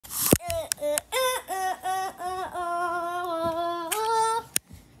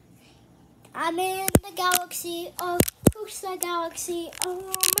galaxy, oh, who's the galaxy? Oh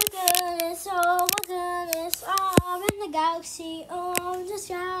my goodness, oh my goodness, oh, I'm in the galaxy, oh, this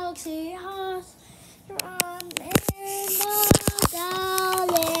galaxy, oh, I'm in the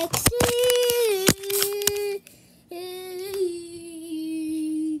galaxy.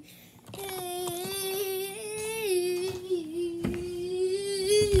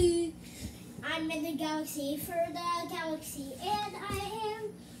 I'm in the galaxy for the galaxy, and I am,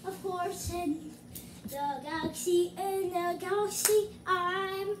 of course, in the galaxy. In the galaxy,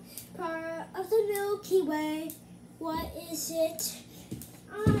 I'm part of the Milky Way. What is it?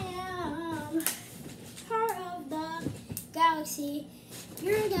 I am part of the galaxy.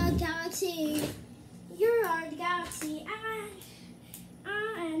 You're the galaxy. You are the galaxy.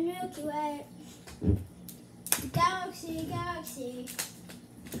 I am Milky Way. Galaxy, galaxy.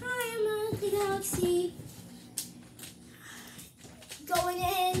 I am the galaxy. Going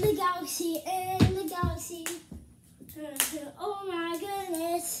in the galaxy, in the galaxy. Oh my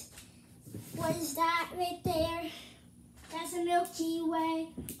goodness. What is that right there? That's a Milky Way.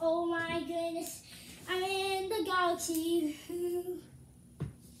 Oh my goodness. I'm in the galaxy.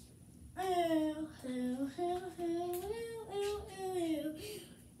 I'm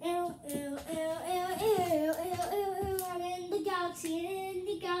in the galaxy, in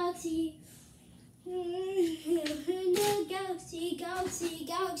the galaxy. The galaxy, galaxy,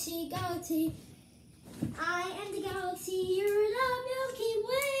 galaxy, galaxy. I am the galaxy, you're the Milky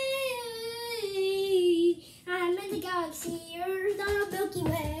Way. I'm in the galaxy, you're the Milky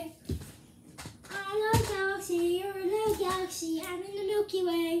Way. I'm the galaxy, you're the galaxy. I'm in the Milky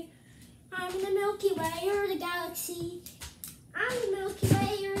Way. I'm in the Milky Way, you're the galaxy. I'm the Milky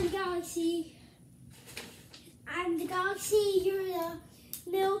Way, you're the galaxy. I'm the galaxy, you're the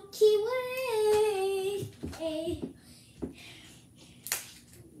Milky Way.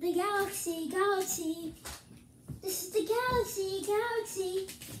 The galaxy, galaxy. This is the galaxy, galaxy.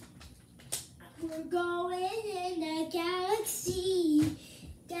 We're going in the galaxy,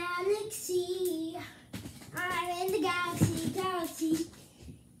 galaxy. I'm in the galaxy, galaxy.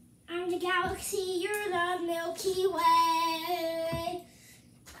 I'm the galaxy, you're the Milky Way.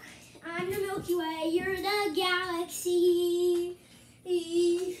 I'm the Milky Way, you're the galaxy.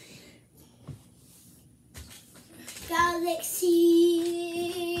 Galaxy.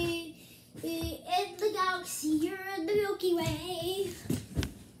 In the galaxy, you're the Milky Way.